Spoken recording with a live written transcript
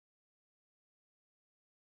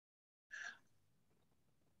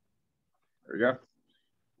There we go.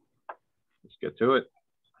 Let's get to it.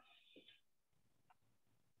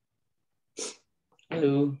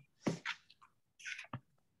 Hello. It's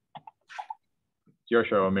your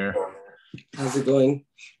show, Amir. How's it going?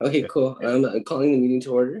 Okay, cool. I'm calling the meeting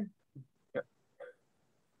to order. Yep.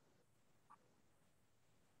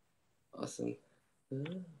 Awesome.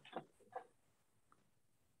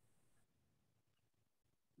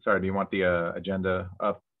 Sorry, do you want the agenda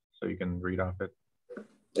up so you can read off it?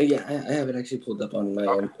 Yeah, I have it actually pulled up on my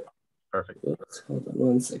Okay. Perfect. Oops, hold on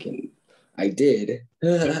one second. I did.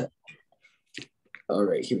 All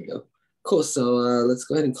right, here we go. Cool. So let's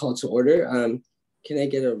go ahead and call to order. Can I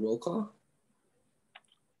get a roll call?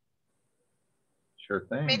 Sure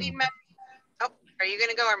thing. Oh, are you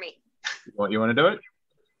gonna go or me? You want to do it?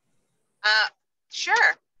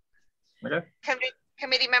 Sure. Okay.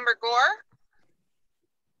 Committee member Gore.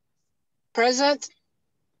 Present.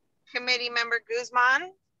 Committee member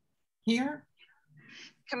Guzman. Here.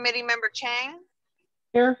 Committee member Chang.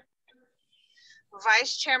 Here.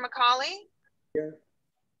 Vice Chair McCauley. Here.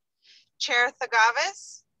 Chair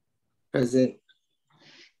Thagavis. Present.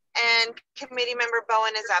 And committee member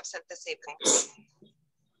Bowen is absent this evening.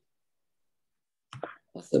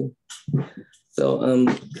 Awesome. So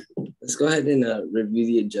let's go ahead and review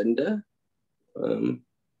the agenda.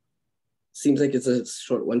 Seems like it's a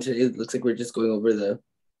short one today. It looks like we're just going over the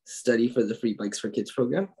study for the Free Bikes for Kids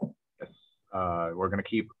program. Yes. We're going to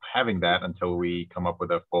keep having that until we come up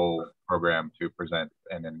with a full program to present.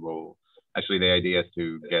 And then we'll, actually the idea is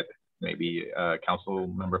to get maybe Council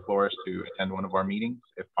Member Flores to attend one of our meetings,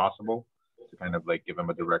 if possible, to kind of like give them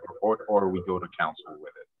a direct report, or we go to council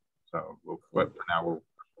with it. So, but for now, we'll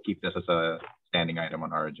keep this as a standing item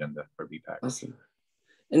on our agenda for BPAC. Awesome.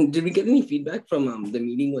 And did we get any feedback from the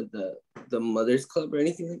meeting with the Mothers Club or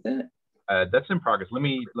anything like that? That's in progress. Let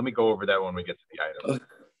me go over that when we get to the item. Okay.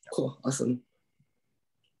 Cool. Awesome.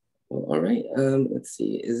 Well, all right. Let's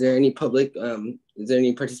see. Is there any public? Is there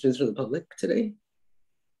any participants from the public today?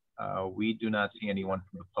 We do not see anyone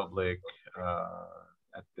from the public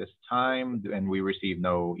at this time, and we receive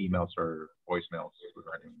no emails or voicemails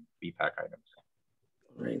regarding BPAC items.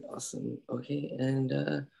 All right. Awesome. Okay.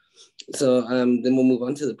 And so then we'll move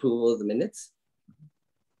on to the approval of the minutes.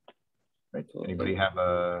 Right. Anybody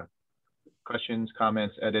have questions,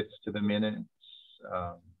 comments, edits to the minutes?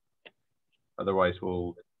 Otherwise,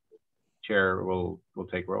 Chair will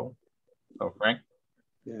take roll. So Frank?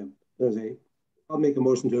 Yeah, Jose. I'll make a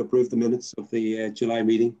motion to approve the minutes of the July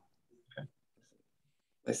meeting. Okay.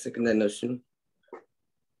 I second that motion.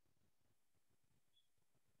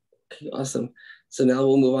 Okay, awesome. So now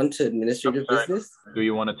we'll move on to administrative business. Do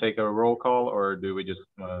you want to take a roll call, or do we just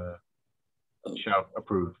shout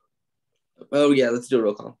approve? Oh yeah, let's do a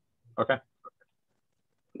roll call. Okay.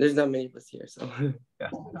 There's not many of us here, so. Yeah.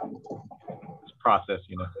 It's process,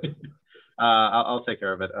 you know. I'll take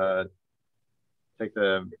care of it. Take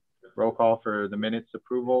the roll call for the minutes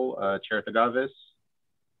approval. Chair Thagavis.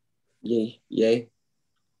 Yay. Yay.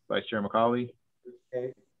 Vice Chair McCauley.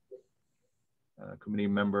 Okay. Committee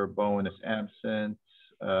member Bowen is absent.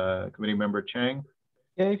 Committee member Chang.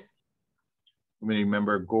 Yay. Committee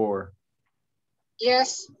member Gore.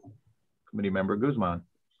 Yes. Committee member Guzman.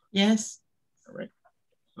 Yes. All right.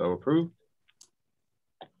 So approved.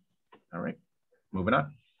 All right. Moving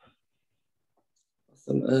on.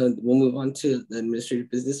 Awesome. We'll move on to the administrative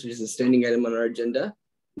business, which is a standing item on our agenda,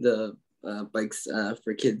 the Bikes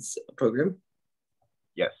for Kids program.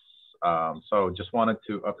 Yes. So just wanted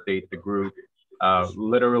to update the group.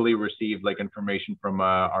 Literally received like information from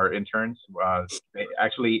our interns. They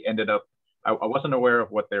actually ended up, I wasn't aware of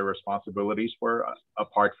what their responsibilities were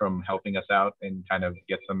apart from helping us out and kind of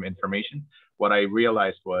get some information. What I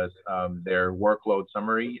realized was their workload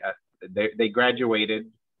summary. They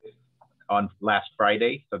graduated on last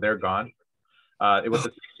Friday, so they're gone. It was a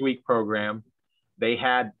 6-week program. They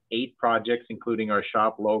had 8 projects, including our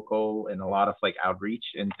shop local and a lot of like outreach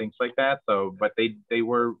and things like that. So, but they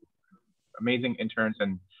were amazing interns,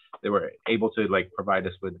 and they were able to like provide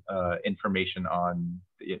us with information on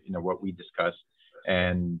what we discussed,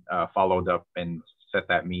 and followed up and set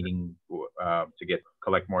that meeting to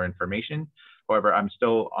collect more information. However, I'm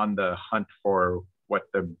still on the hunt for what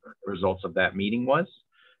the results of that meeting was.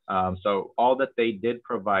 So all that they did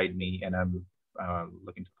provide me, and I'm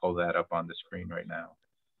looking to pull that up on the screen right now,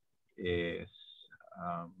 is,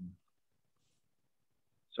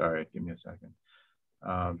 sorry, give me a second.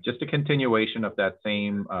 Just a continuation of that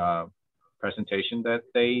same presentation that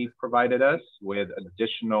they provided us with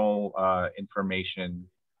additional information.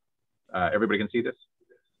 Everybody can see this?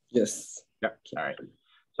 Yes. Yeah, all right.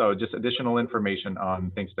 So just additional information on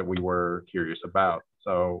things that we were curious about.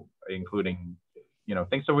 So including,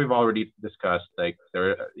 things that we've already discussed, like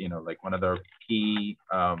like one of the key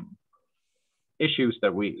issues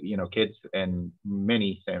that we, kids and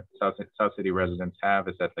many South City residents have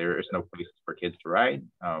is that there is no place for kids to ride.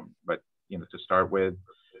 But, to start with,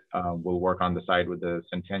 we'll work on the side with the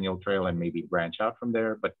Centennial Trail and maybe branch out from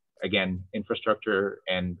there. But again, infrastructure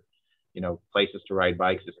and, places to ride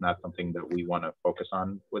bikes is not something that we want to focus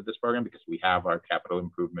on with this program, because we have our capital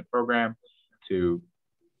improvement program to,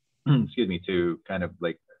 excuse me, to kind of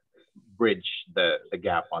like bridge the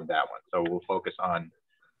gap on that one. So we'll focus on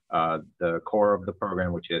the core of the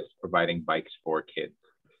program, which is providing bikes for kids.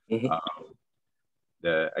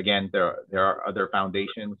 Again, there are other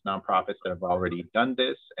foundations, nonprofits that have already done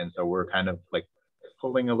this, and so we're kind of like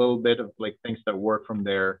pulling a little bit of like things that work from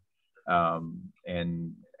there,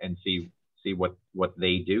 and see what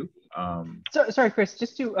they do. So sorry, Chris,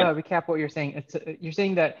 just to recap what you're saying. You're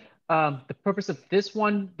saying that the purpose of this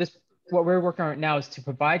what we're working on right now is to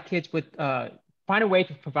provide kids with find a way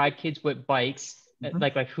to provide kids with bikes,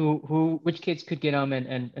 like which kids could get them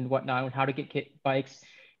and whatnot, and how to get bikes.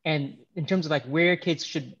 And in terms of like where kids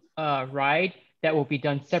should ride, that will be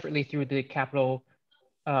done separately through the capital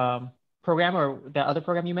program or the other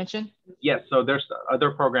program you mentioned? Yes, so there's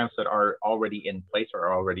other programs that are already in place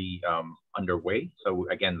or already underway. So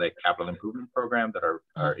again, the capital improvement program that our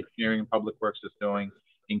engineering and public works is doing,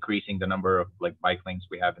 increasing the number of like bike lanes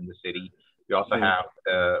we have in the city. We also have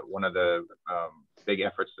one of the big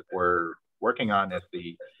efforts that we're working on is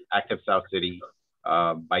the Active South City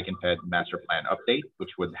Bike and Ped Master Plan update,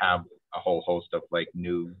 which would have a whole host of like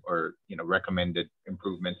new or recommended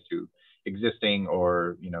improvements to existing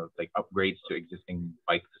or like upgrades to existing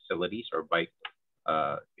bike facilities or bike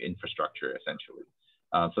infrastructure essentially.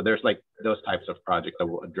 So there's like those types of projects that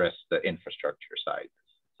will address the infrastructure side.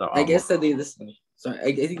 So I guess that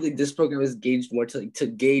I think like this program is gauged more to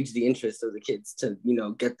gauge the interest of the kids to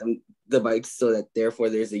get them the bikes so that therefore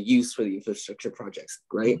there's a use for the infrastructure projects,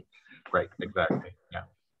 right? Right, exactly. Yeah.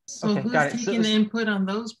 So Okay, who's got it. taking the input on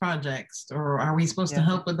those projects, or are we supposed to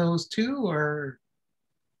help with those too, or?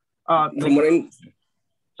 From what I'm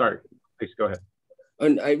sorry, please go ahead.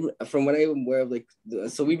 And from what I'm aware of,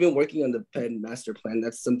 so we've been working on the PED master plan.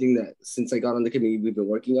 That's something that since I got on the committee, we've been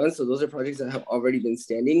working on. So those are projects that have already been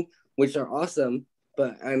standing, which are awesome.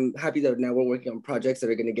 But I'm happy that now we're working on projects that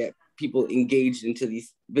are going to get people engaged into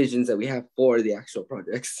these visions that we have for the actual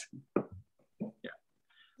projects.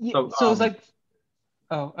 Yeah. So it's like,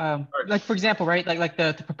 like for example, right? Like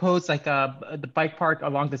the proposed the bike park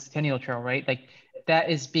along the Centennial Trail, right? Like that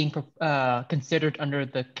is being considered under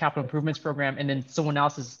the capital improvements program, and then someone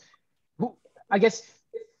else is, I guess,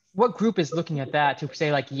 what group is looking at that to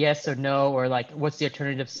say like yes or no, or like what's the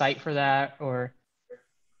alternative site for that, or?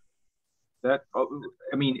 That,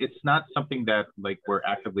 I mean, it's not something that like we're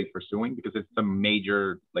actively pursuing because it's a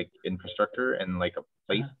major like infrastructure and like a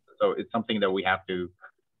place. So it's something that we have to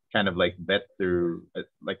kind of like vet through.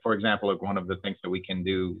 Like for example, like one of the things that we can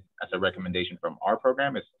do as a recommendation from our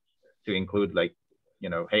program is to include like,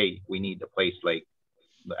 hey, we need to place like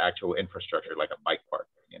the actual infrastructure, like a bike park,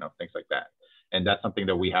 things like that. And that's something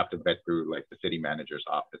that we have to vet through like the city manager's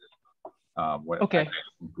office. Okay.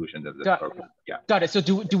 Conclusion of this program. Yeah. Got it. So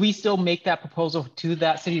do we still make that proposal to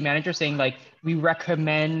that city manager saying like we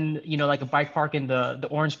recommend like a bike park in the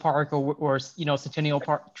Orange Park or Centennial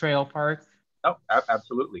Park Trail Park? Oh,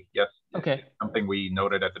 absolutely. Yes. Okay. It's something we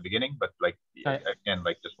noted at the beginning, but like again,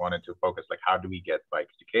 like just wanted to focus like how do we get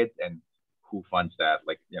bikes to kids and who funds that?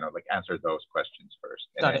 Like like answer those questions first.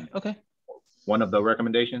 And got it. Okay. One of the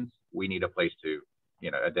recommendations, we need a place to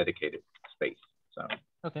a dedicated space. So.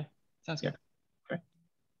 Okay. Sounds good. Okay.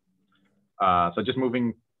 So just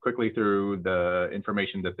moving quickly through the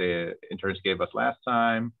information that the interns gave us last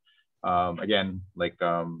time. Again, like,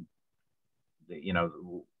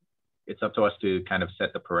 it's up to us to kind of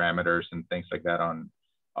set the parameters and things like that on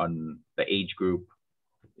the age group,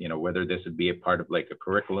 whether this would be a part of like a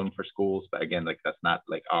curriculum for schools. But again, like that's not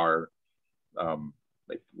like our,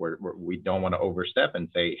 like we don't want to overstep and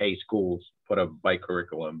say, hey, schools put a bike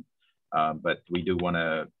curriculum. But we do want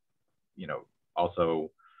to, also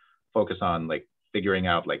focus on like figuring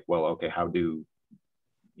out like, well, okay, how do,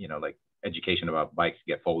 like education about bikes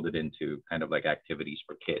get folded into kind of like activities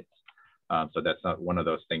for kids. So that's not one of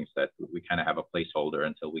those things that we kind of have a placeholder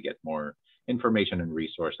until we get more information and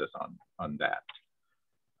resources on that.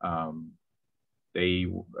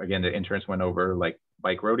 Again, the interns went over like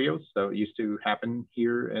bike rodeos that used to happen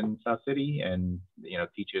here in South City and,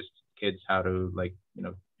 teaches kids how to like,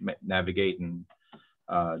 navigate and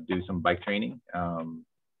do some bike training.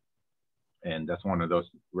 And that's one of those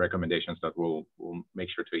recommendations that we'll make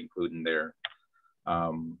sure to include in there.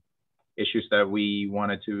 issues that we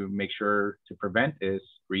wanted to make sure to prevent is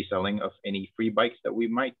reselling of any free bikes that we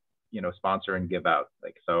might, sponsor and give out.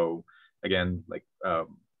 Like, so again, like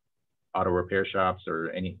auto repair shops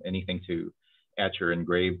or anything to etch or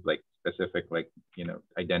engrave like specific, like,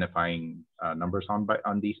 identifying numbers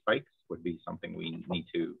on these bikes would be something we need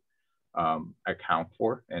to account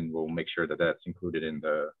for, and we'll make sure that that's included in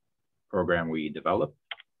the program we develop.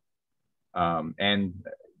 And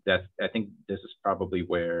that's, I think this is probably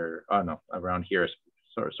where, oh no, around here is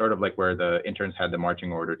sort of like where the interns had the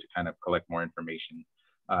marching order to kind of collect more information.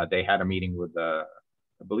 They had a meeting with, I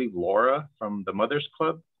believe, Laura from the Mothers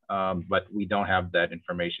Club, but we don't have that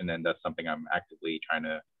information, and that's something I'm actively trying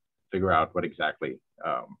to figure out what exactly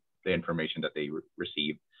the information that they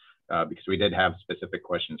received, because we did have specific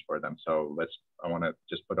questions for them. So I want to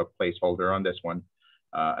just put a placeholder on this one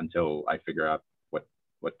until I figure out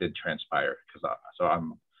what did transpire, because so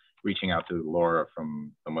I'm reaching out to Laura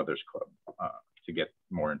from the Mothers Club to get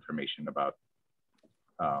more information about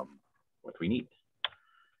what we need.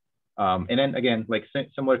 And then again, like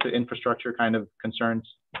similar to infrastructure kind of concerns,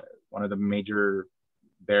 one of the major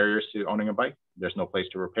barriers to owning a bike, there's no place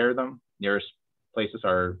to repair them. Nearest places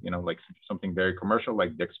are, like something very commercial,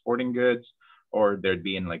 like Dick's Sporting Goods, or there'd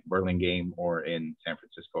be in like Burlingame or in San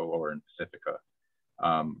Francisco or in Pacifica.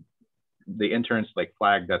 The interns like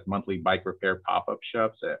flagged that monthly bike repair pop-up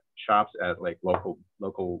shops at like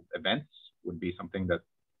local events would be something that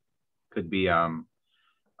could be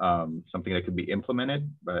something that could be implemented.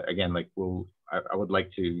 But again, like I would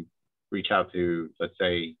like to reach out to, let's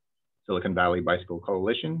say, Silicon Valley Bicycle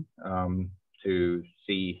Coalition to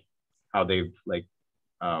see how they've like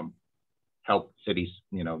helped cities,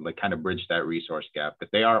 like kind of bridge that resource gap,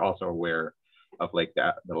 because they are also aware of like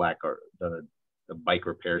the lack or the bike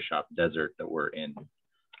repair shop desert that we're in.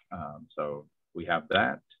 So we have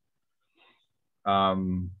that.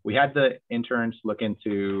 We had the interns look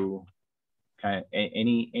into kind of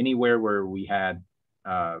anywhere where we had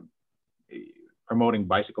promoting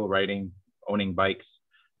bicycle riding, owning bikes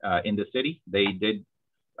in the city. They did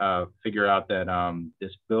figure out that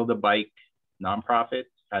this Build a Bike nonprofit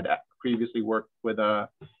had previously worked with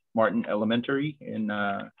Martin Elementary in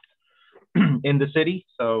the city.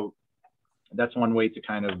 So that's one way to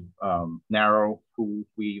kind of narrow who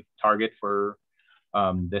we target for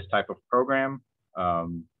this type of program.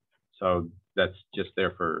 So that's just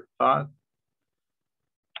there for thought.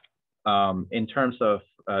 In terms of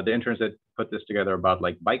the interns that put this together about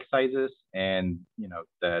like bike sizes, and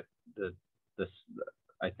that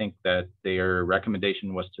I think that their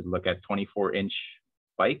recommendation was to look at 24-inch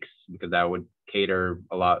bikes, because that would cater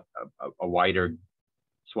a wider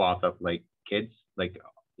swath of like kids, like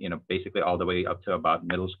basically all the way up to about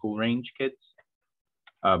middle school range kids.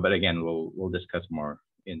 But again, we'll discuss more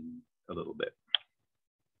in a little bit.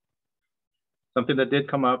 Something that did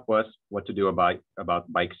come up was what to do about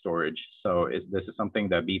bike storage. So this is something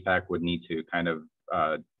that BPAC would need to kind of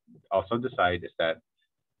also decide, is that,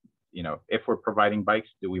 if we're providing bikes,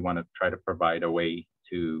 do we want to try to provide a way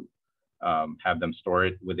to have them store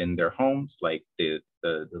it within their homes, like the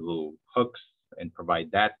little hooks, and provide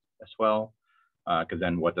that as well? Because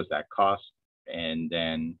then what does that cost? And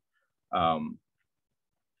then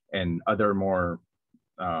and other more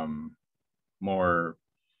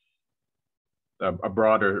a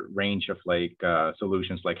broader range of like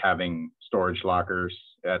solutions, like having storage lockers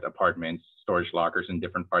at apartments, storage lockers in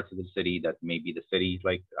different parts of the city that maybe the city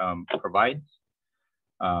like provides.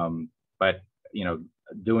 But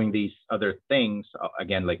doing these other things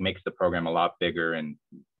again like makes the program a lot bigger and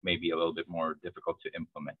maybe a little bit more difficult to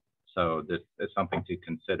implement. So this is something to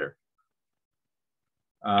consider.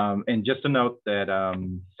 And just to note that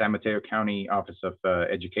San Mateo County Office of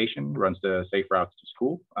Education runs the Safe Routes to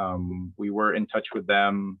School. We were in touch with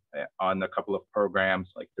them on a couple of programs,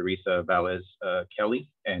 like Teresa Velez Kelly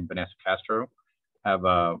and Vanessa Castro.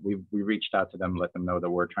 We reached out to them, let them know that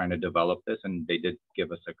we're trying to develop this, and they did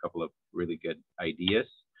give us a couple of really good ideas.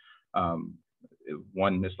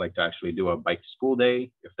 One is like to actually do a bike to school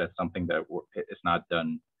day, if that's something that is not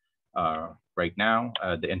done right now.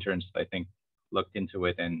 The interns, I think, looked into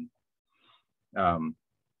it, and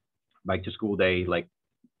bike to school day, like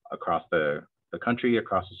across the country,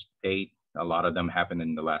 across the state, a lot of them happen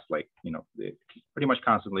in the last, like, pretty much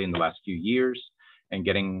constantly in the last few years, and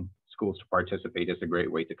getting schools to participate is a great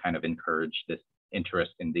way to kind of encourage this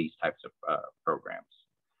interest in these types of programs.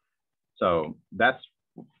 So that's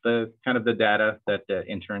the kind of the data that the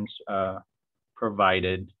interns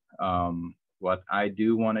provided. What I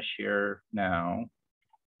do want to share now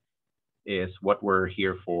is what we're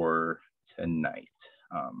here for tonight.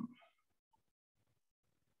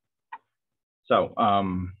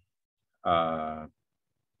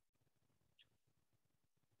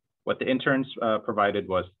 what the interns provided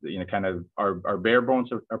was, kind of our bare bones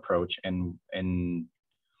approach and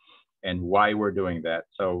why we're doing that.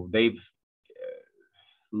 So they've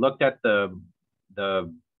looked at the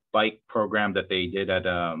bike program that they did at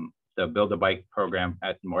the Build a Bike program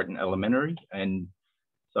at Martin Elementary, and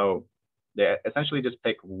so they essentially just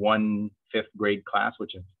pick one 5th grade class,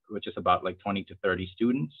 which is about like 20 to 30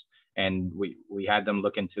 students, and we had them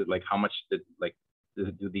look into like how much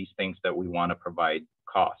do these things that we want to provide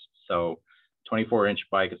cost. So 24-inch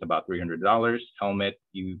bike is about $300, helmet,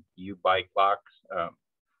 U bike box,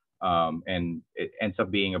 and it ends up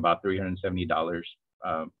being about $370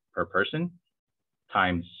 per person,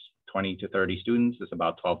 times 20 to 30 students is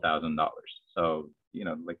about $12,000. So,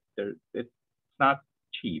 like it's not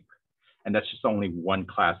cheap. And that's just only one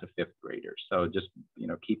class of 5th graders. So just,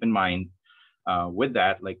 keep in mind with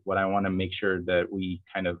that, like what I want to make sure that we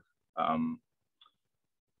kind of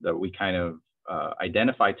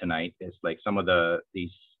identify tonight is like some of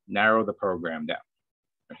these narrow the program down.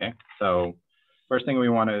 Okay, so first thing we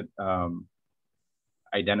want to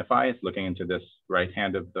identify is looking into this right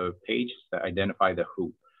hand of the page to identify the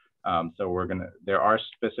who. So there are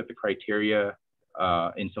specific criteria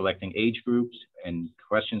in selecting age groups and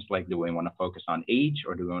questions like, do we want to focus on age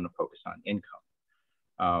or do we want to focus on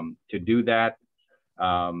income? To do that,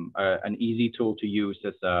 an easy tool to use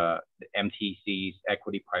is the MTC's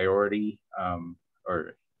equity priority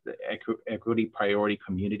or the equity priority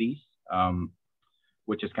communities,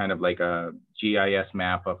 which is kind of like a GIS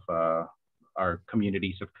map of our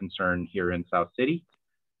communities of concern here in South City.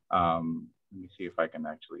 Let me see if I can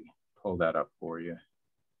actually pull that up for you.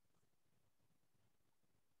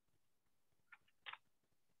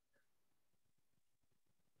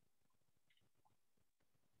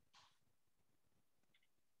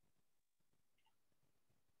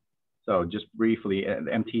 So just briefly,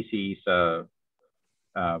 the MTC's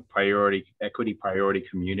equity priority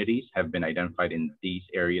communities have been identified in these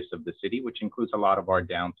areas of the city, which includes a lot of our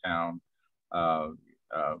downtown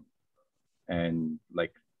and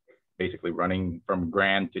like basically running from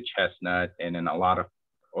Grand to Chestnut, and then a lot of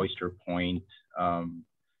Oyster Point, and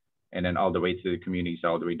then all the way to the communities,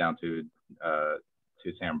 all the way down to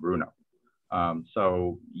San Bruno.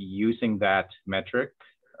 So using that metric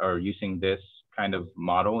or using this kind of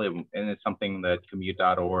model, and it's something that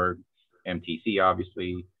commute.org, MTC,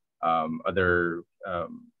 obviously, other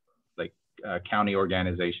county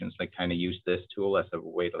organizations like kind of use this tool as a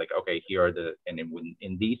way to like, okay, here are and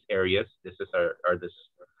in these areas, this is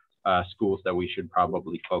are schools that we should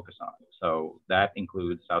probably focus on. So that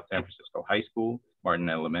includes South San Francisco High School, Martin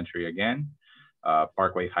Elementary again,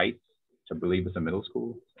 Parkway Heights, which I believe is a middle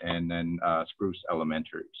school, and then Spruce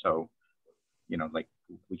Elementary. So, like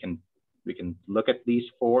we can look at these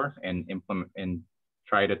 4 and implement and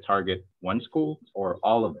try to target one school or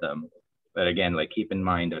all of them. But again, like keep in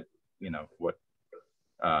mind that, what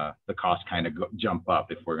the costs kind of jump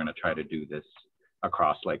up if we're going to try to do this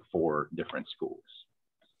across like 4 different schools.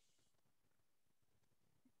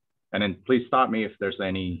 And then please stop me if there's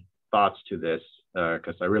any thoughts to this,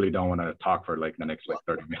 because I really don't want to talk for like the next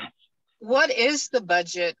 30 minutes. What is the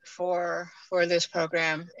budget for this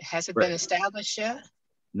program? Has it been established yet?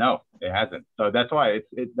 No, it hasn't. So that's why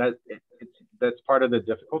that's part of the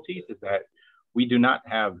difficulties, is that we do not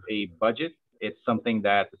have a budget. It's something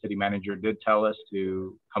that the city manager did tell us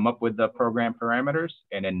to come up with the program parameters,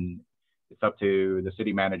 and then it's up to the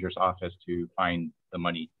city manager's office to find the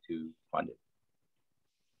money to fund it.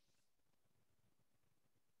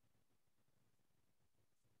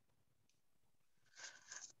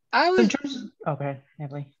 Okay,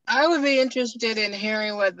 Emily. I would be interested in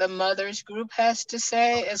hearing what the mothers group has to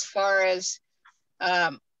say as far as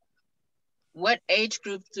what age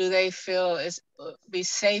group do they feel be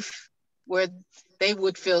safe, where they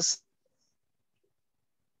would feel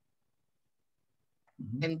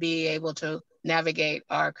and be able to navigate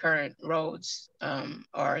our current roads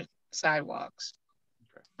or sidewalks.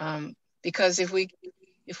 Because if we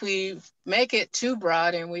make it too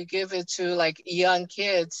broad and we give it to like young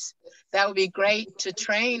kids, that would be great to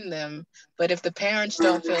train them. But if the parents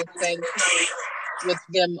don't feel safe with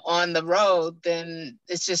them on the road, then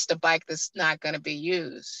it's just a bike that's not going to be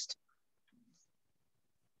used.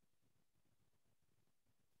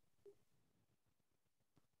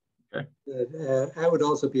 Okay. I would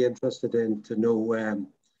also be interested to know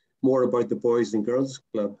more about the Boys and Girls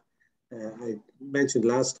Club. I mentioned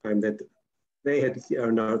last time that they had,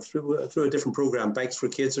 through a different program, Bikes for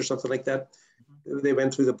Kids or something like that. They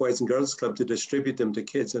went through the Boys and Girls Club to distribute them to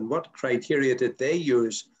kids. And what criteria did they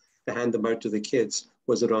use to hand them out to the kids?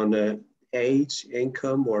 Was it on age,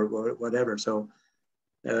 income, or whatever. So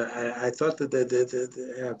I thought that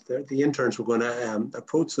the interns were going to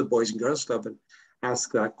approach the Boys and Girls Club and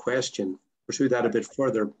ask that question, pursue that a bit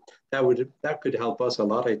further. That could help us a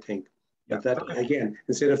lot, I think. Yeah. But that, again,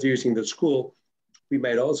 instead of using the school, we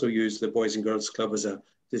might also use the Boys and Girls Club as a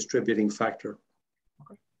distributing factor.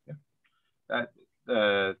 Okay.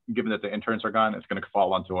 Yeah. Given that the interns are gone, it's going to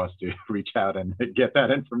fall onto us to reach out and get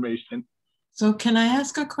that information. So can I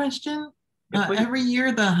ask a question? Yes, every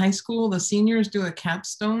year, the high school, the seniors do a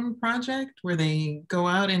capstone project where they go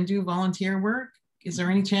out and do volunteer work. Is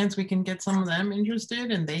there any chance we can get some of them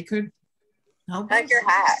interested and they could help us? Hang your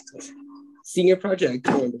hat. Senior project,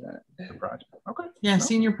 I remember that. The project. Okay. Yeah, No.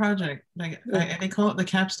 senior project. Like they call it the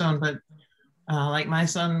capstone, but like my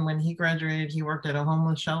son, when he graduated, he worked at a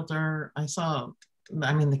homeless shelter. I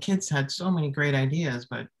mean, the kids had so many great ideas,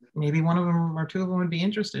 but maybe one of them or two of them would be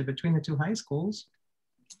interested between the two high schools.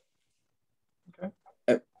 Okay.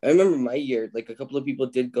 I remember my year, like a couple of people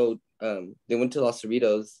did go, they went to Los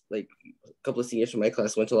Cerritos, like a couple of seniors from my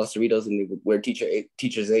class went to Los Cerritos and they would wear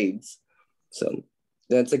teacher's aides. So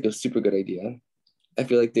that's like a super good idea. I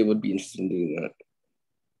feel like they would be interested in doing that.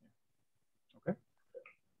 Okay.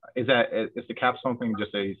 Is the capstone thing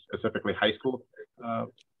just a specifically high school,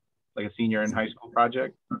 like a senior in high school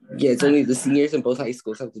project? Yeah, it's only the seniors in both high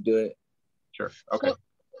schools have to do it. Sure. Okay.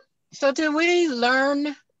 So did we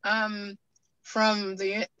learn from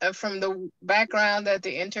the background that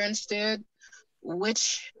the interns did,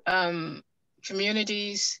 which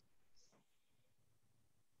communities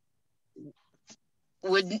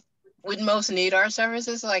would most need our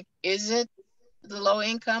services? Like, is it the low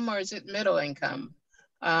income or is it middle income?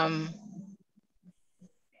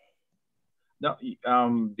 No,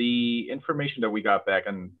 the information that we got back,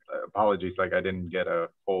 and apologies, like I didn't get a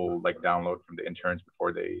full like download from the interns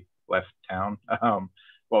before they left town.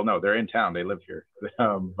 Well, no, they're in town, they live here.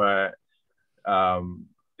 But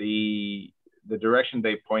the direction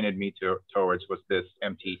they pointed me towards was this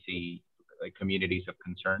MTC, like communities of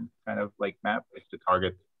concern kind of like map. It's to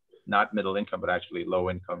target not middle income, but actually low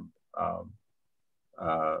income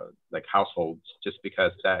like households, just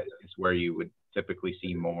because that is where you would typically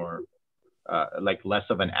see more like less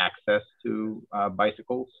of an access to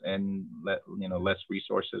bicycles and less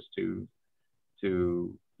resources to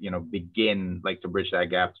begin like to bridge that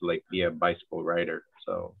gap to like be a bicycle rider.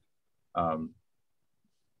 So like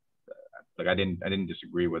I didn't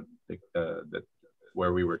disagree with the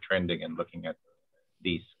where we were trending and looking at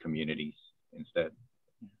these communities instead,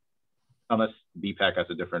 unless BPAC has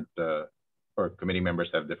a different or committee members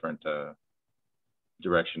have different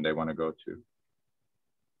direction they want to go to.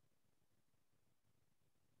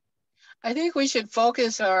 I think we should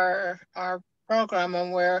focus our program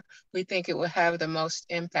on where we think it will have the most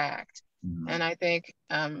impact. Mm-hmm. And I think,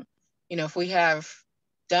 if we have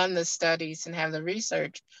done the studies and have the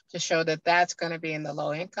research to show that that's going to be in the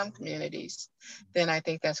low income communities, then I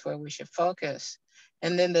think that's where we should focus.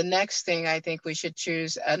 And then the next thing, I think we should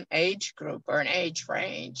choose an age group or an age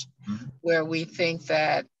range mm-hmm. where we think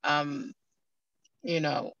that,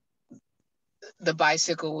 the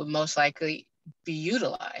bicycle would most likely be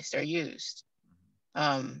utilized or used.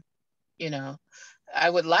 I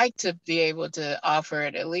would like to be able to offer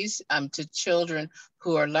it at least to children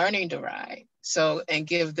who are learning to ride. So, and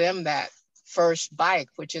give them that first bike,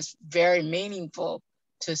 which is very meaningful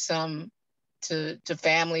to to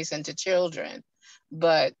families and to children.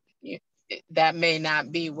 But that may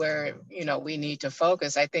not be where, we need to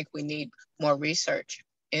focus. I think we need more research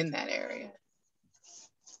in that area.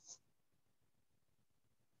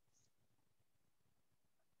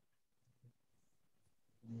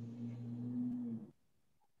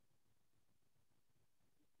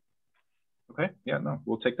 Okay, yeah, no,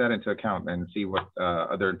 we'll take that into account and see what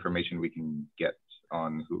other information we can get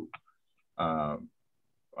on who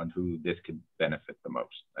this could benefit the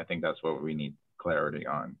most. I think that's what we need clarity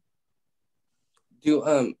on.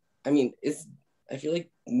 I feel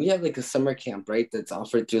like we have like a summer camp, right? That's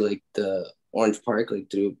offered through like the Orange Park,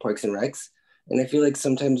 like through Parks and Recs. And I feel like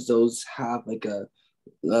sometimes those have like a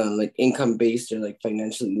like income-based or like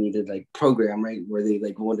financially needed like program, right? Where they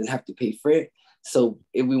like wouldn't have to pay for it. So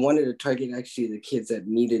if we wanted to target actually the kids that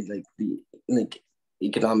needed like the like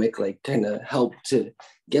economic like kind of help to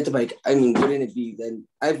get the bike, wouldn't it be then?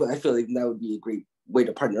 I feel like that would be a great way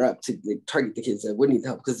to partner up to like target the kids that would need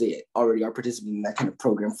help because they already are participating in that kind of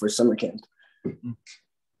program for summer camp.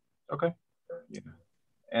 Okay. Yeah.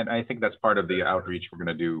 And I think that's part of the outreach we're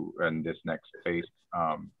going to do in this next phase,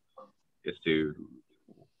 is to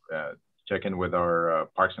check in with our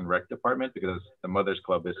Parks and Rec department, because the Mothers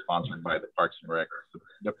Club is sponsored by the Parks and Rec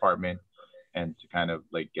department, and to kind of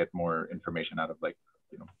like get more information information out of like,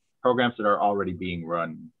 you know, programs that are already being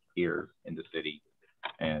run here in the city,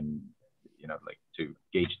 and, you know, like to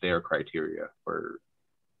gauge their criteria for,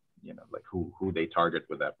 you know, like who they target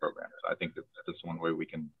with that program. So I think that's one way we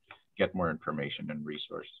can get more information and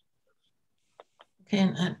resource. Okay,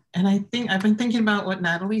 and I think I've been thinking about what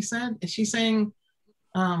Natalie said. Is she saying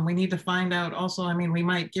we need to find out also, I mean, we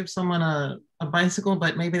might give someone a bicycle,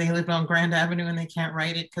 but maybe they live on Grand Avenue and they can't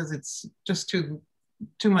ride it because it's just too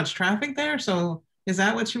much traffic there. So is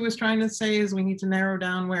that what she was trying to say, is we need to narrow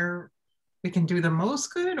down where we can do the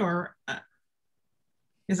most good, or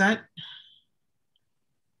is that?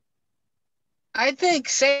 I think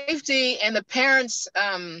safety and the parents'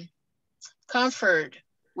 comfort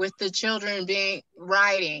with the children being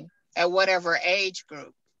riding at whatever age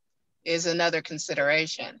group is another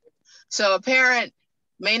consideration. So a parent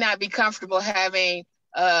may not be comfortable having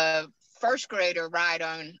a first grader ride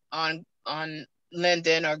on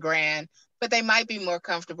Linden or Grand, but they might be more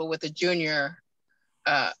comfortable with a junior,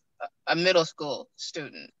 a middle school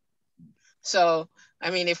student. So, I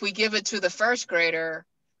mean, if we give it to the first grader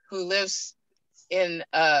who lives in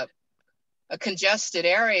a congested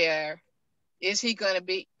area, is he going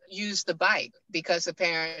to use the bike because the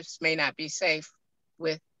parents may not be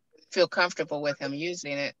feel comfortable with him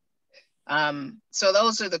using it? So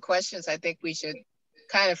those are the questions I think we should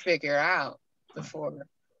kind of figure out before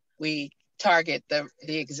we target the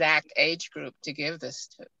exact age group to give this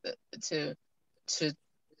to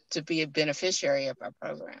be a beneficiary of our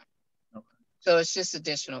program. Okay. So it's just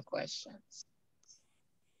additional questions.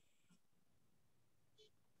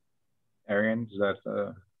 Arian, is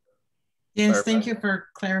that yes, thank you for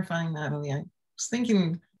clarifying that, Natalie. I was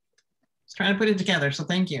trying to put it together, so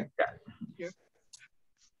thank you. Yeah.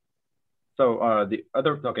 So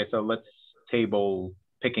so let's table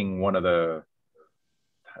picking one of the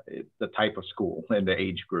type of school and the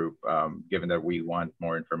age group, given that we want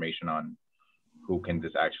more information on who can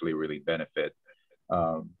this actually really benefit.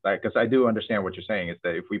 Because I do understand what you're saying, is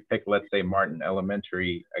that if we pick, let's say, Martin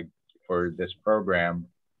Elementary for this program,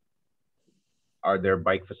 are there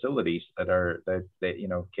bike facilities that you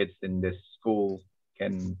know, kids in this school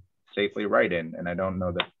can safely ride in? And I don't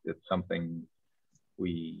know that it's something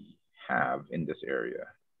we have in this area,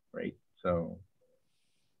 right? So,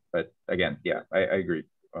 but again, yeah, I agree.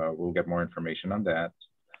 We'll get more information on that.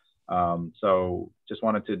 So just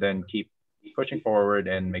wanted to then keep pushing forward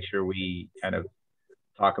and make sure we kind of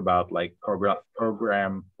talk about like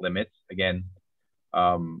program limits again.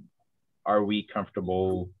 Are we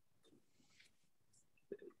comfortable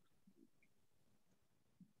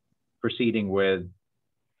proceeding with,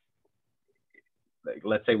 like,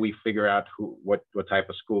 let's say we figure out what type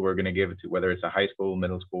of school we're going to give it to, whether it's a high school,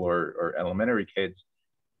 middle school, or elementary kids.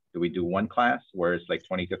 Do we do one class where it's like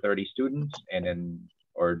 20 to 30 students, and then,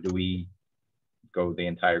 or do we go the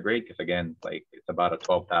entire grade? Because again, like, it's about a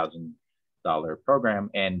 $12,000 program,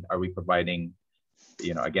 and are we providing,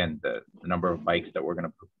 you know, again, the number of bikes that we're going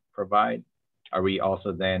to provide? Are we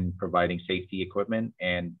also then providing safety equipment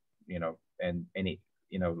and, you know, and any,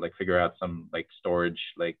 you know, like figure out some like storage,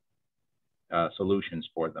 like solutions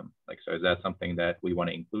for them? Like, so is that something that we want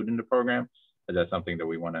to include in the program? Is that something that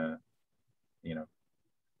we want to, you know,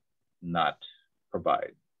 not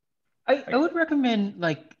provide? I would recommend,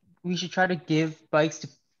 like, we should try to give bikes to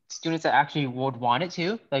students that actually would want it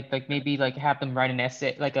to, like maybe like have them write an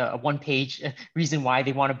essay, like a one-page reason why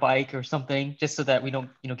they want a bike or something, just so that we don't,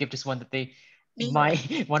 you know, give just one that they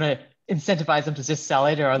might want to incentivize them to just sell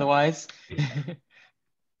it or otherwise.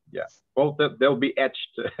 Yeah, well, they'll be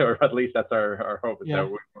etched, or at least that's our hope, is that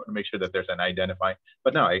we want to make sure that there's an identifying.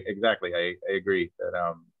 But no, exactly, I agree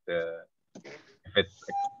that if it's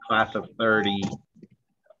a class of 30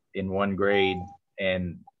 in one grade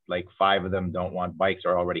and like 5 of them don't want bikes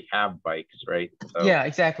or already have bikes, right? So, yeah,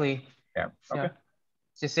 exactly. Yeah. Okay.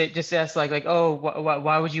 Yeah. Just ask like, oh,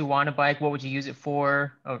 why would you want a bike? What would you use it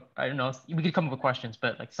for? Or I don't know. We could come up with questions,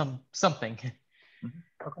 but like something. Mm-hmm.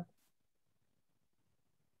 Okay.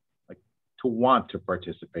 Like to want to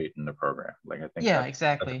participate in the program. Like, I think. Yeah,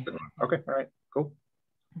 exactly. Okay. All right. Cool.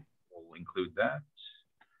 We'll include that.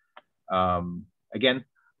 Again,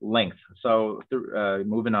 length. So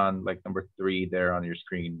moving on, like number 3 there on your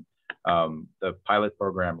screen, the pilot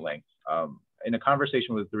program length. In a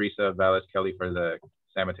conversation with Teresa Valles Kelly for the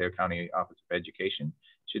San Mateo County Office of Education,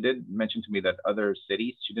 she did mention to me that other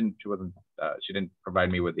cities, she didn't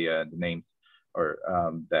provide me with the names, or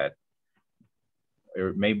that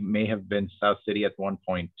it may have been South City at one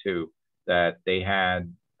point too, that they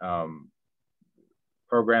had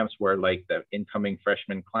programs where like the incoming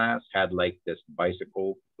freshman class had like this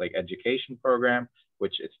bicycle like education program,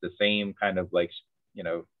 which it's the same kind of like, you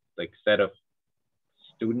know, like set of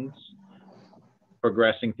students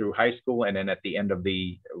progressing through high school, and then at the end of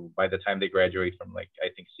by the time they graduate from like, I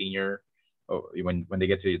think senior, when they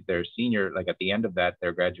get to their senior, like at the end of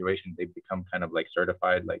their graduation, they become kind of like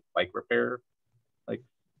certified like bike repair like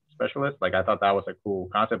specialist. Like I thought that was a cool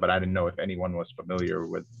concept, but I didn't know if anyone was familiar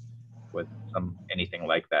with anything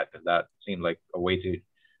like that, because that seemed like a way to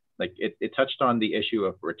like it touched on the issue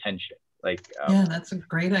of retention. Like yeah, that's a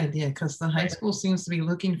great idea, because the high school seems to be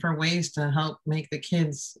looking for ways to help make the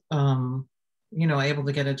kids you know, able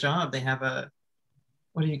to get a job. They have a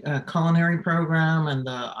culinary program and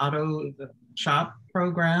the auto shop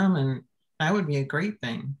program, and that would be a great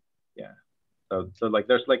thing. Yeah. So like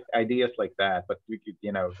there's like ideas like that, but we could,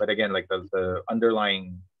 you know, but again, like the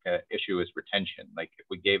underlying issue is retention. Like if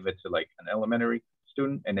we gave it to like an elementary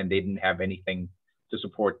student and then they didn't have anything to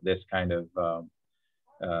support this kind of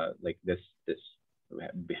like this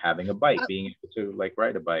having a bike, being able to like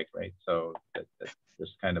ride a bike, right? So that's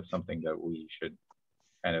just kind of something that we should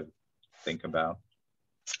kind of think about.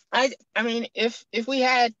 I mean, if we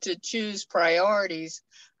had to choose priorities,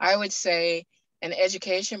 I would say an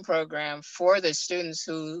education program for the students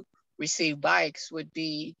who receive bikes would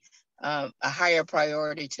be a higher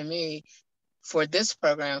priority to me for this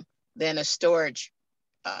program than a storage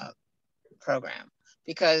program,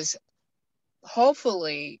 because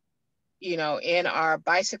hopefully, you know, in our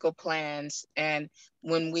bicycle plans and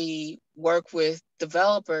when we work with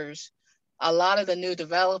developers, a lot of the new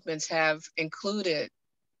developments have included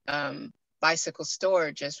bicycle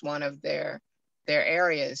storage as one of their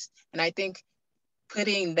areas. And I think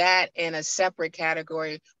putting that in a separate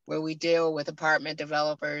category where we deal with apartment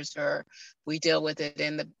developers or we deal with it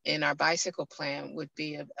in our bicycle plan would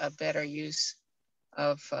be a better use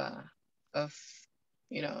of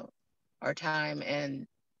you know, our time and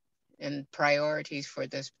priorities for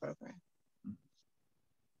this program.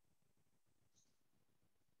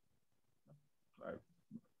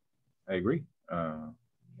 I agree.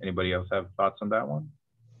 Anybody else have thoughts on that one?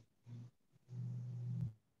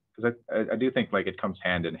 Because I do think like it comes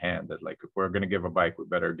hand in hand, that like if we're going to give a bike, we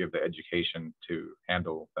better give the education to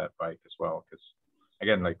handle that bike as well. Because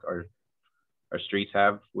again, like our streets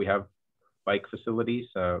we have bike facilities,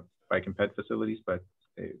 bike and ped facilities, but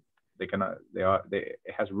it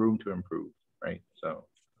has room to improve, right? So.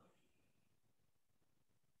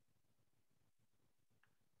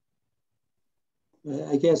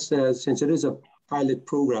 I guess since it is a pilot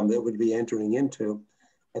program that would be entering into,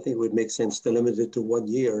 I think it would make sense to limit it to 1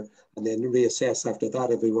 year and then reassess after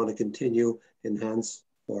that if we want to continue, enhance,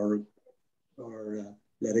 or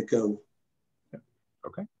let it go.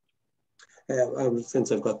 Okay.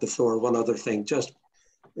 Since I've got the floor, one other thing, just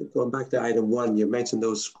going back to item 1, you mentioned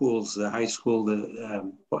those schools, the high school,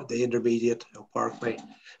 the intermediate, Parkway,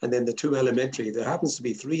 and then the 2 elementary. There happens to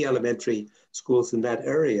be 3 elementary schools in that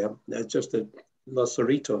area. That's just at Los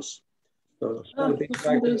Cerritos. So it's not a big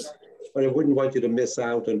factor, but I wouldn't want you to miss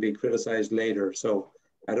out and be criticized later. So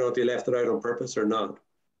I don't know if you left it out on purpose or not.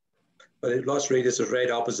 But Los Cerritos is right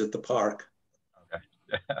opposite the park. Okay.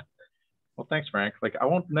 Well, thanks, Frank. Like, I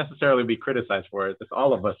won't necessarily be criticized for it. It's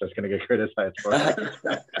all of us that's going to get criticized for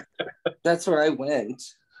it. That's where I went.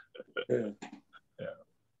 Yeah.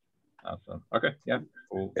 Awesome. Okay. Yeah.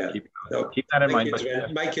 We'll Yeah. keep that in mind.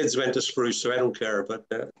 My kids went to Spruce, so I don't care. But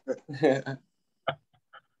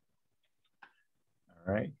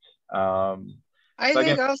all right. I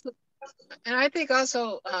think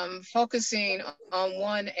also focusing on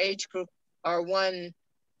one age group or one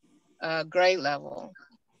grade level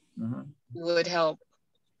would help.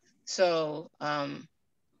 So,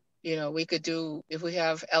 you know, we could do, if we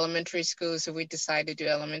have elementary schools, if we decide to do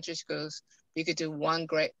elementary schools, we could do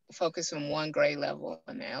focus on one grade level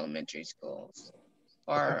in the elementary schools.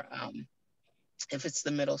 Or if it's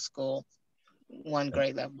the middle school, one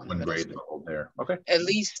grade level. One grade level there. Okay. At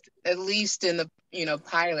least in the, you know,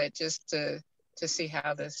 pilot, just to see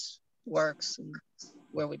how this works and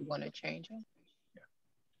where we'd want to change it.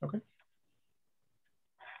 Yeah. Okay.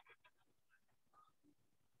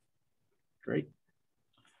 Great.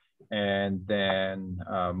 And then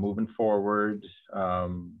moving forward,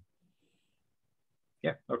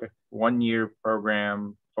 yeah, okay. 1 year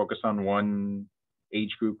program, focus on one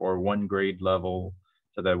age group or one grade level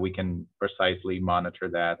so that we can precisely monitor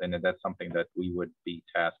that. And that's something that we would be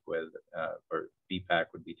tasked with, or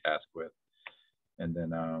BPAC would be tasked with. And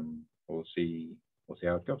then we'll see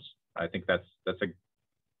how it goes. I think that's a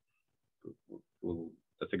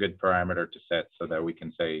good parameter to set so that we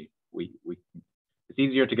can say it's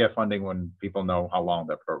easier to get funding when people know how long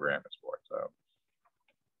that program is for. So,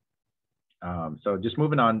 so just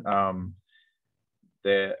moving on.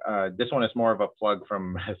 This one is more of a plug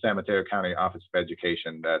from San Mateo County Office of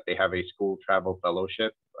Education, that they have a school travel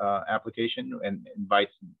fellowship application and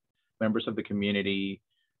invites members of the community.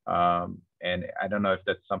 And I don't know if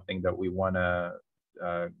that's something that we want to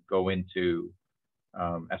go into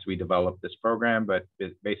as we develop this program, but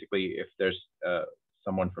basically if there's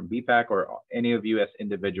someone from BPAC or any of you as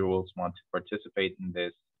individuals want to participate in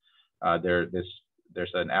this,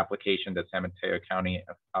 there's an application that San Mateo County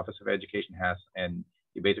Office of Education has, and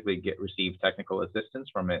you basically receive technical assistance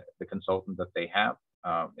from the consultant that they have.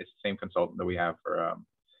 It's the same consultant that we have for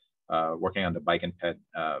working on the bike and ped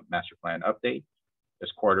master plan update.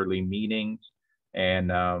 There's quarterly meetings, and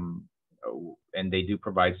they do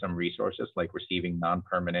provide some resources like receiving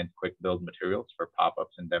non-permanent quick build materials for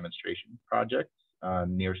pop-ups and demonstration projects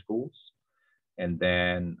near schools, and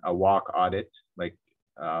then a walk audit, like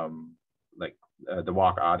the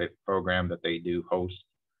walk audit program that they do host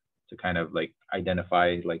to kind of like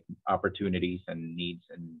identify like opportunities and needs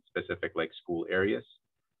in specific like school areas,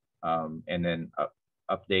 and then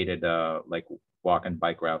updated like walk and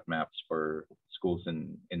bike route maps for schools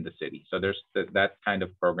in the city. So there's that kind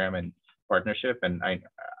of program and partnership, and I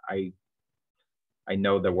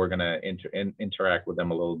know that we're gonna interact with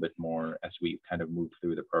them a little bit more as we kind of move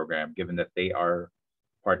through the program, given that they are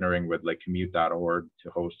partnering with like commute.org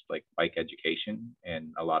to host like bike education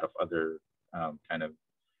and a lot of other kind of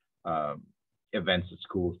events at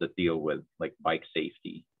schools that deal with like bike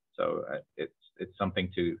safety. So it's something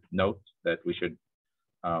to note that we should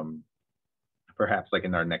perhaps like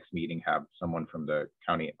in our next meeting have someone from the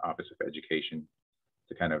County Office of Education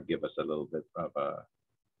to kind of give us a little bit of a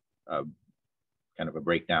kind of a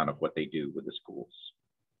breakdown of what they do with the schools.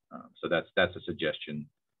 So that's a suggestion,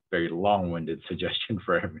 very long-winded suggestion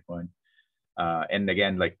for everyone. And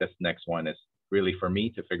again, like this next one is really for me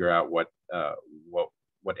to figure out what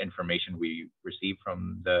information we receive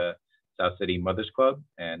from the South City Mothers Club.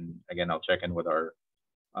 And again, I'll check in with our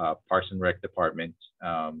Parks and Rec department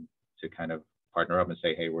to kind of partner up and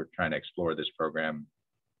say, hey, we're trying to explore this program.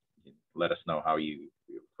 Let us know how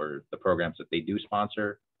for the programs that they do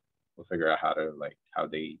sponsor, we'll figure out how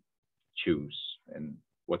they choose and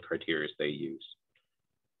what criteria they use.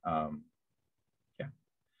 Yeah.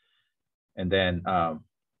 And then,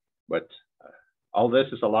 but all this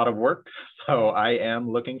is a lot of work. So I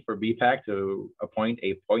am looking for BPAC to appoint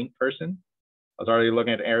a point person. I was already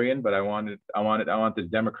looking at Arian, but I want this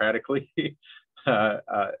democratically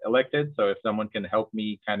elected. So if someone can help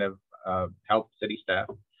me kind of help city staff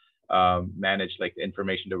manage like the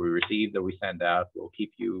information that we receive, that we send out, we'll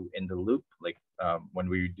keep you in the loop. Like when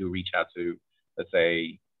we do reach out to, let's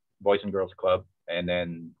say, Boys and Girls Club, and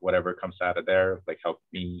then whatever comes out of there, like help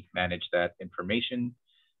me manage that information.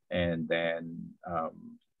 And then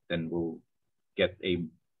we'll get a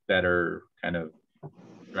better kind of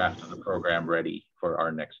draft of the program ready for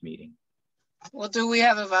our next meeting. Well, do we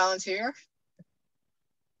have a volunteer?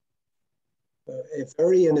 If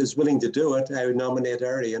Arian is willing to do it, I would nominate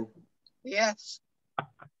Arian. Yes.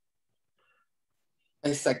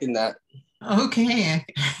 I second that. Okay,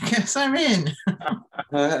 I guess I'm in.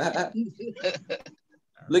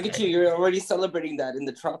 Look at you, you're already celebrating that in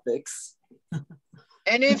the tropics.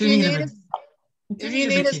 And if you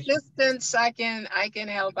need assistance, I can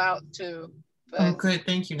help out too. But oh, good.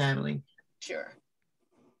 Thank you, Natalie. Sure.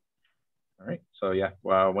 All right. So yeah,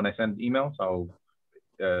 well, when I send emails, I'll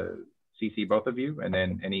CC both of you, and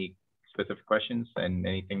then any specific questions and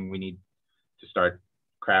anything we need to start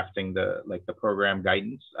crafting the program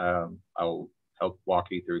guidance, I'll help walk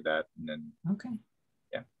you through that, and then okay.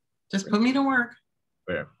 Yeah. Just put me to work.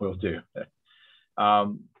 Yeah, we'll do.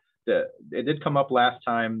 It did come up last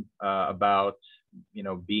time about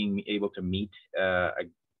being able to meet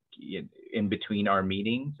in between our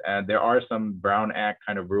meetings, and there are some Brown Act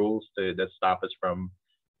kind of rules that stop us from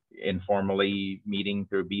informally meeting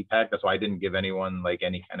through BPAC. That's why I didn't give anyone like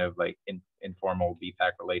any kind of like informal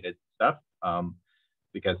BPAC related stuff,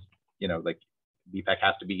 because like BPAC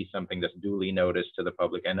has to be something that's duly noticed to the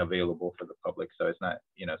public and available for the public. So it's not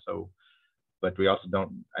so. But we also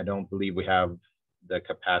I don't believe we have the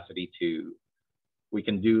capacity we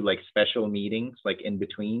can do like special meetings like in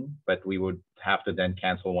between, but we would have to then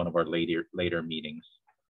cancel one of our later meetings.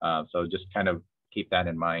 So just kind of keep that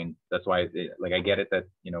in mind. That's why I get it that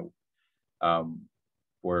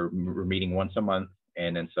we're meeting once a month,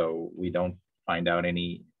 and then so we don't find out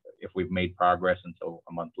if we've made progress until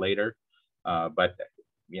a month later. But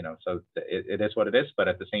so it is what it is. But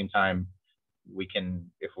at the same time, we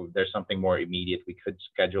can, if there's something more immediate, we could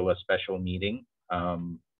schedule a special meeting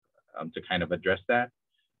to kind of address that.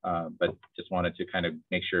 But just wanted to kind of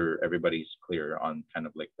make sure everybody's clear on kind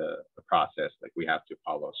of like the process, like we have to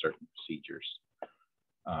follow certain procedures.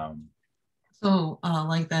 So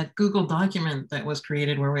like that Google document that was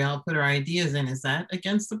created where we all put our ideas in, is that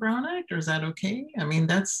against the Brown Act or is that okay? I mean,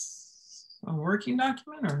 that's a working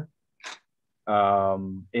document or?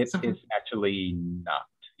 It's actually not.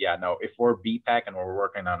 Yeah, no, if we're BPAC and we're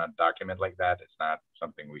working on a document like that, it's not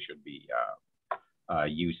something we should be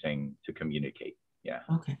using to communicate. Yeah.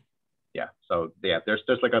 Okay. Yeah. So yeah, there's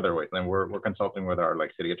like other ways, and we're consulting with our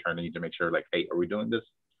like city attorney to make sure like, hey, are we doing this?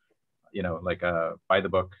 You know, like by the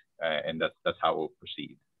book, and that's how we'll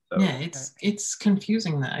proceed. So yeah, it's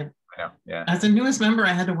confusing that I know. Yeah. As the newest member,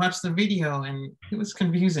 I had to watch the video, and it was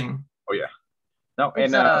confusing. Oh yeah. No,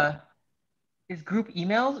 It's, and is group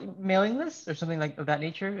emails mailing lists or something like of that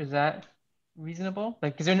nature? Is that reasonable?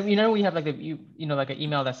 Like, because you know we have like like an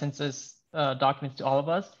email that sends us documents to all of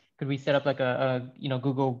us. Could we set up like a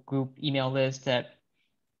Google group email list that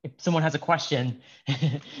if someone has a question,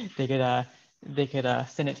 they could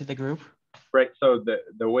send it to the group? Right. So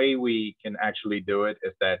the way we can actually do it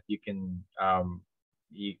is that you can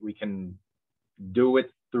we can do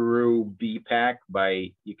it through BPAC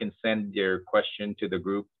you can send your question to the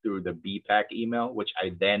group through the BPAC email, which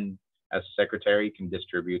I then as secretary can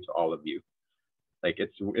distribute to all of you. Like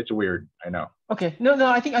it's weird, I know. Okay, no,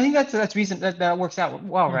 I think that's reason that works out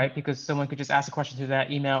well, right? Because someone could just ask a question through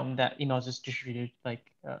that email, and that email is just distributed like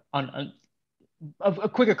on a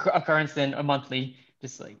quicker occurrence than a monthly.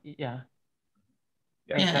 Just like yeah,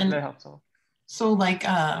 that helps. So like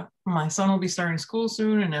my son will be starting school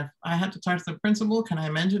soon, and if I have to talk to the principal, can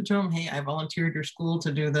I mention to him, hey, I volunteered your school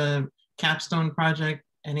to do the capstone project.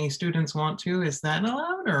 Any students want to? Is that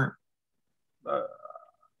allowed or?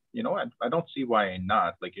 You know, I don't see why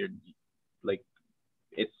not. Like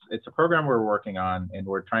it's a program we're working on, and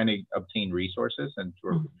we're trying to obtain resources, and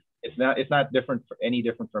it's not different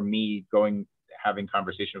from me having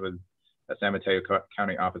conversation with the San Mateo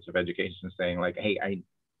County Office of Education saying like, hey,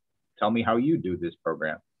 tell me how you do this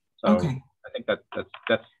program. So okay. I think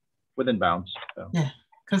that's within bounds. So. Yeah,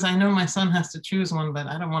 because I know my son has to choose one, but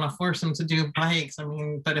I don't want to force him to do bikes. I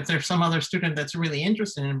mean, but if there's some other student that's really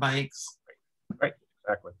interested in bikes. Right.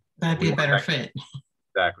 Exactly. That'd be a better fit.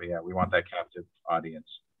 Exactly. Yeah, we want that captive audience.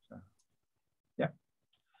 So, yeah.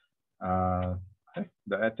 I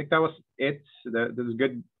think that was it. This is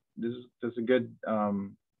good. This is a good.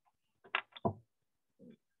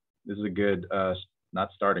 This is a good not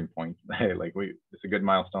starting point. It's a good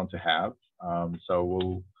milestone to have.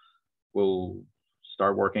 So we'll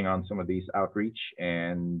start working on some of these outreach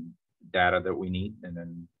and data that we need, and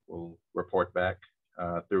then we'll report back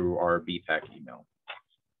through our BPAC email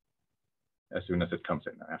as soon as it comes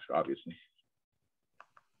in, after obviously.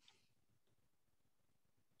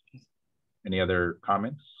 Any other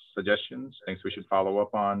comments, suggestions, things we should follow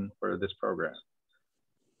up on for this program?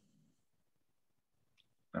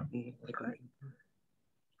 No?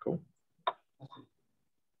 Cool.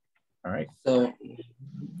 All right. So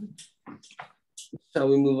shall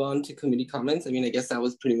we move on to committee comments? I mean, I guess that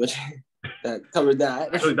was pretty much that covered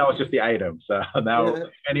that. Actually, that was just the item. So now if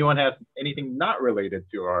anyone has anything not related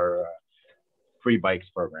to our free bikes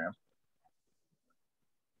program.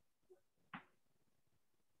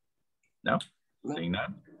 No? Seeing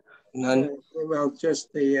none? None. Well, just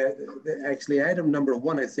actually item number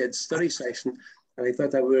 1, I said study session. And I thought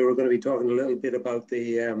that we were going to be talking a little bit about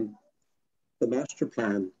the master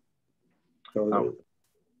plan. So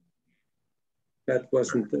that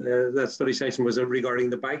wasn't, that study session was regarding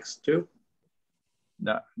the bikes too?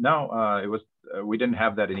 No, it was, we didn't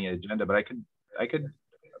have that in the agenda, but I could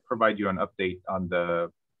provide you an update on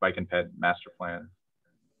the bike and ped master plan,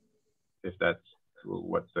 if that's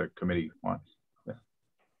what the committee wants. Yeah.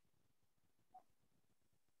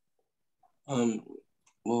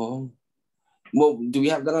 Well, do we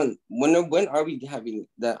have that on, when are we having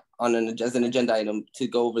that on as an agenda item to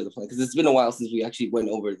go over the plan? Because it's been a while since we actually went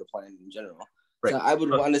over the plan in general. Right. So I would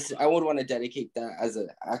want to dedicate that as an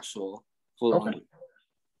actual full on.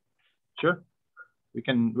 Sure. We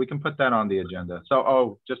can put that on the agenda.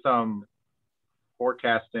 So just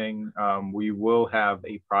forecasting, we will have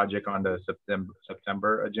a project on the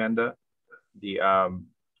September agenda. If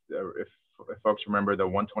folks remember the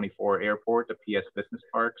 124 airport, the PS Business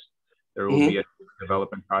Parks, there will be a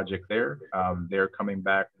development project there. They're coming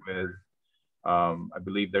back with, I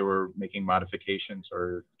believe they were making modifications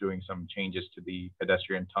or doing some changes to the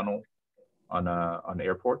pedestrian tunnel on the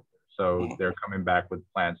airport. So they're coming back with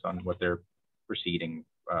plans on what they're proceeding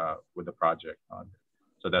with the project on.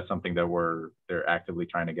 So that's something that they're actively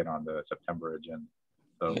trying to get on the September agenda.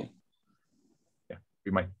 So yeah,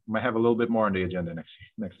 we might have a little bit more on the agenda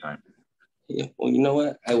next time. Yeah, well, you know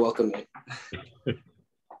what? I welcome it.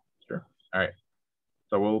 Sure. All right.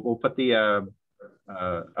 So we'll put the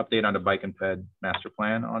update on the bike and ped master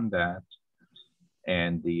plan on that,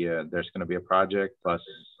 and there's going to be a project plus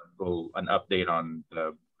an update on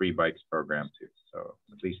the free bikes program too. So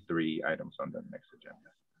at least 3 items on the next agenda.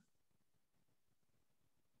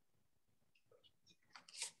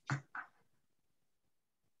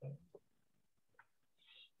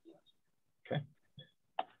 Okay.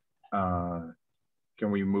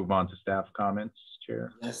 Can we move on to staff comments,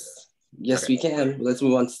 Chair? Yes, okay. We can. Let's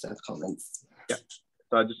move on to staff comments. Yeah.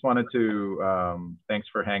 So I just wanted to, thanks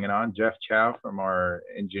for hanging on. Jeff Chow from our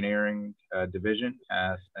engineering division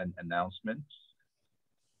has an announcement.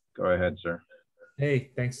 Go ahead, sir.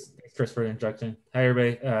 Hey, thanks Chris for the introduction. Hi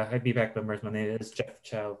everybody, hi BPAC members. My name is Jeff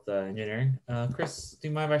Chow, the engineering. Chris, do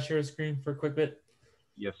you mind if I share the screen for a quick bit?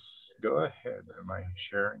 Yes, go ahead. Am I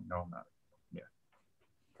sharing? No, I'm not. Yeah.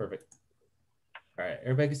 Perfect. All right,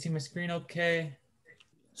 everybody can see my screen okay?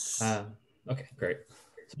 Okay, great.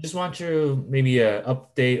 So just want to maybe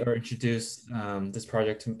update or introduce this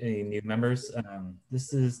project to any new members.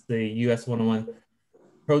 This is the US 101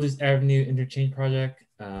 Produce Avenue Interchange Project.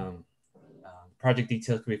 Project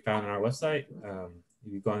details can be found on our website.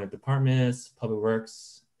 You go into departments, public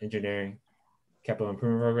works, engineering, capital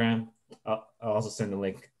improvement program. I'll also send a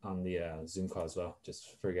link on the Zoom call as well,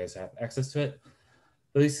 just for you guys to have access to it.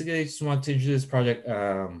 But basically, I just want to introduce this project.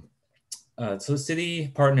 So the city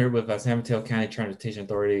partnered with San Mateo County Transportation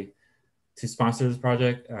Authority to sponsor this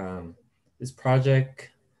project. This project,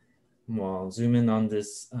 well, I'll zoom in on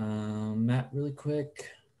this map really quick.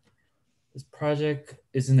 This project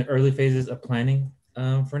is in the early phases of planning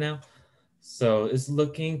for now. So it's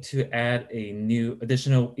looking to add a new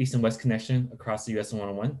additional east and west connection across the US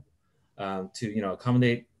 101 to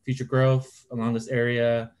accommodate future growth along this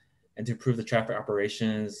area and to improve the traffic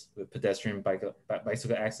operations with pedestrian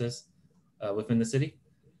bicycle access within the city.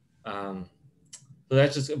 So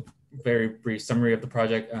that's just a very brief summary of the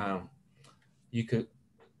project. You could,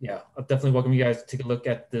 I'll definitely welcome you guys to take a look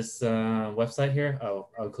at this website here. I'll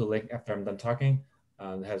include a link after I'm done talking.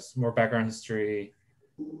 It has more background history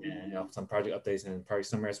and some project updates and project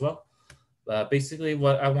summary as well. Basically,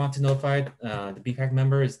 what I want to notify the BPAC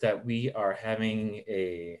member is that we are having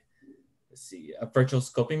a virtual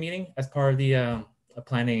scoping meeting as part of the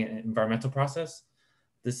planning and environmental process.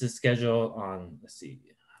 This is scheduled on, a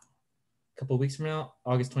couple of weeks from now,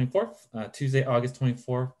 August 24th, Tuesday, August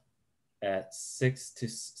 24th at 6 to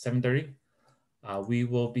 7:30. We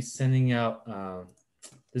will be sending out,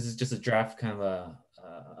 this is just a draft kind of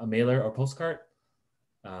a mailer or postcard.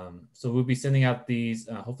 So we'll be sending out these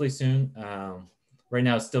hopefully soon. Right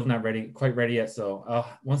now it's still not quite ready yet. So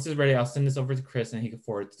once it's ready, I'll send this over to Chris and he can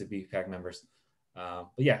forward it to the BPAC members.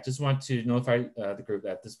 But yeah, just want to notify the group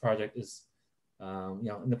that this project is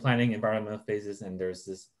in the planning environmental phases, and there's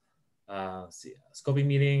this scoping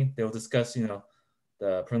meeting. They'll discuss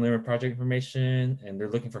the preliminary project information, and they're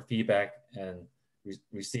looking for feedback and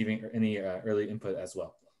receiving any early input as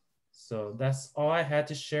well. So that's all I had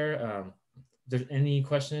to share. If there's any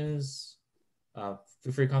questions,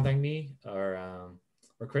 feel free to contact me or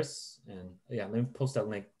Chris. And yeah, let me post that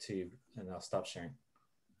link to you and I'll stop sharing.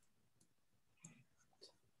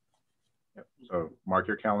 Yep. So mark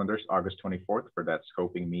your calendars, August 24th for that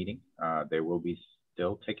scoping meeting. They will be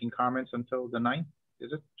still taking comments until the 9th,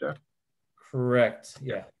 is it, Jeff? Correct,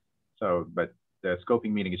 yeah. So, but the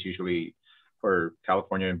scoping meeting is usually for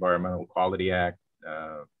California Environmental Quality Act.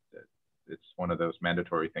 It's one of those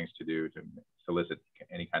mandatory things to do to solicit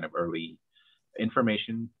any kind of early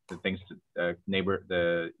information, the things that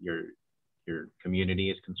your community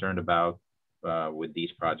is concerned about with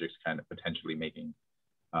these projects kind of potentially making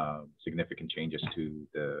significant changes to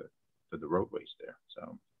the roadways there.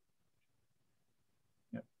 So,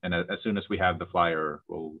 yeah. And as soon as we have the flyer,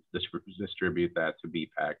 we'll distribute that to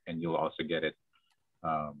BPAC, and you'll also get it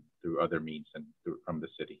through other means and from the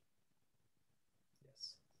city.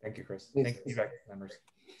 Yes. Thank you, Chris. Thank you, BPAC members.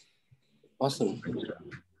 Awesome.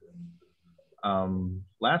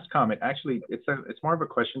 Last comment, actually, it's more of a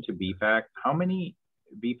question to BPAC. How many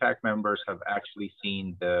BPAC members have actually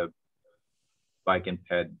seen the bike and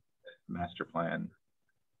ped master plan,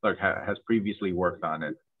 like has previously worked on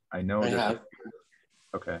it? I know.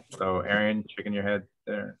 Okay, so Aaron, shaking your head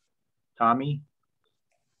there. Tommy,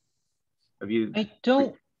 have you? I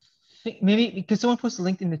don't think, maybe because someone posted a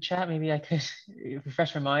link in the chat, maybe I could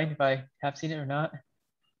refresh my mind if I have seen it or not.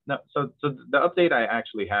 No, so the update I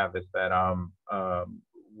actually have is that our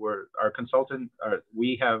consultant,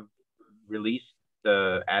 we have released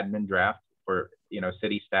the admin draft for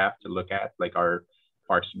city staff to look at, like our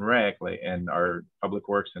Parks and Rec, and our Public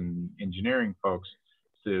Works and Engineering folks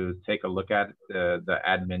to take a look at the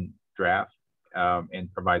admin draft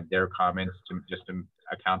and provide their comments to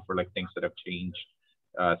account for like things that have changed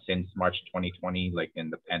since March 2020, like in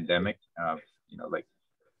the pandemic. Like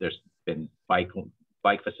there's been bike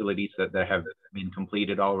facilities that have been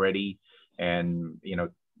completed already, and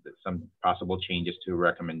some possible changes to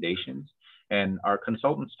recommendations. And our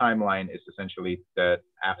consultant's timeline is essentially that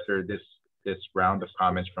after this round of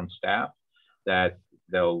comments from staff, that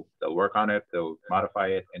they'll work on it, they'll modify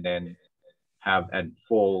it, and then have a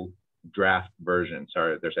full draft version.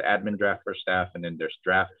 So there's an admin draft for staff, and then there's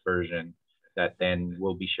draft version that then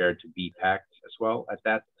will be shared to BPAC as well at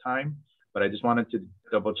that time. But I just wanted to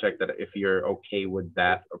double check that if you're okay with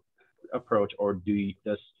that approach, or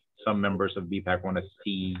does some members of BPAC want to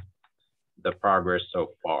see the progress so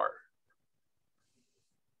far?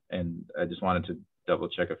 And I just wanted to double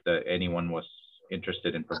check if anyone was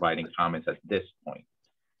interested in providing comments at this point.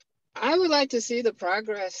 I would like to see the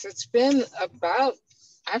progress. It's been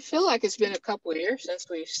I feel like it's been a couple of years since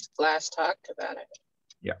we last talked about it.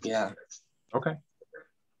 Yeah. Okay.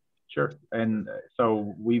 Sure. And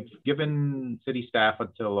so we've given city staff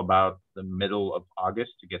until about the middle of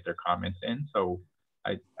August to get their comments in. So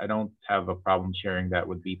I don't have a problem sharing that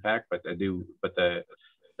with BPAC, but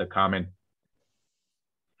the comment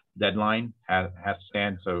deadline has to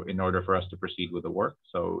stand. So in order for us to proceed with the work,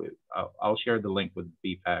 so I'll share the link with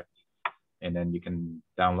BPAC, and then you can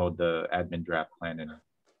download the admin draft plan and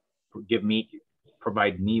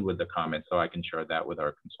provide me with the comments so I can share that with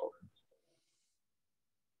our consultants.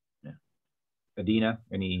 Yeah. Adina,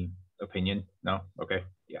 any opinion? No? Okay.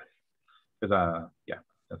 Yeah. Because yeah,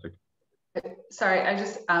 that's okay. Sorry, I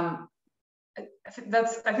just I think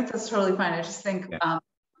that's totally fine. I just think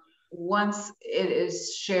once it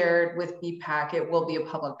is shared with BPAC, it will be a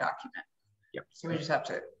public document. Yep. So we just have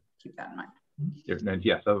to keep that in mind.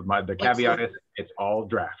 Yeah. So the caveat is it's all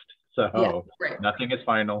draft. So nothing is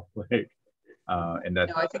final. And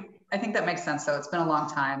that's. No, I think that makes sense. So it's been a long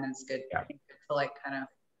time, and it's good. Yeah. I think to like kind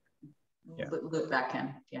of loop back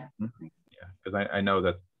in. Yeah. Yeah, because I know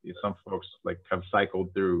that some folks like have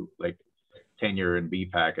cycled through like tenure in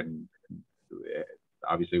BPAC, and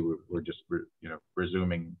obviously we're just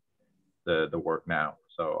resuming the work now.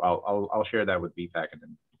 So I'll share that with BPAC, and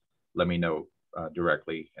then let me know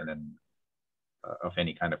directly, and then of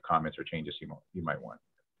any kind of comments or changes you might want.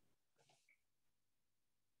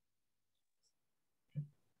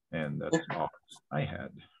 And that's all I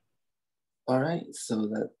had. All right, so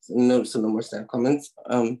that's no more staff comments.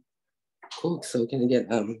 Cool. So can I get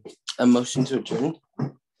a motion to adjourn?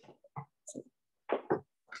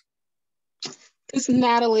 This is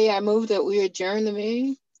Natalie. I move that we adjourn the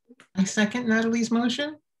meeting. I second Natalie's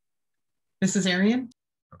motion. This is Arian.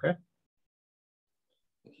 Okay.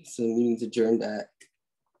 So the meeting's adjourned at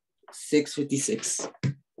 6:56.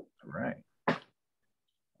 All right.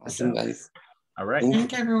 Awesome, guys. All right.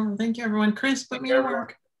 Thank you, everyone. Thank you, everyone. Chris, put me to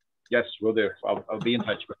work. Yes, we'll do. I'll be in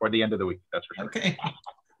touch before the end of the week. That's for sure. Okay.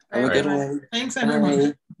 Have a good one. Thanks,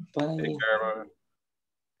 everyone. Bye. Take care, everyone.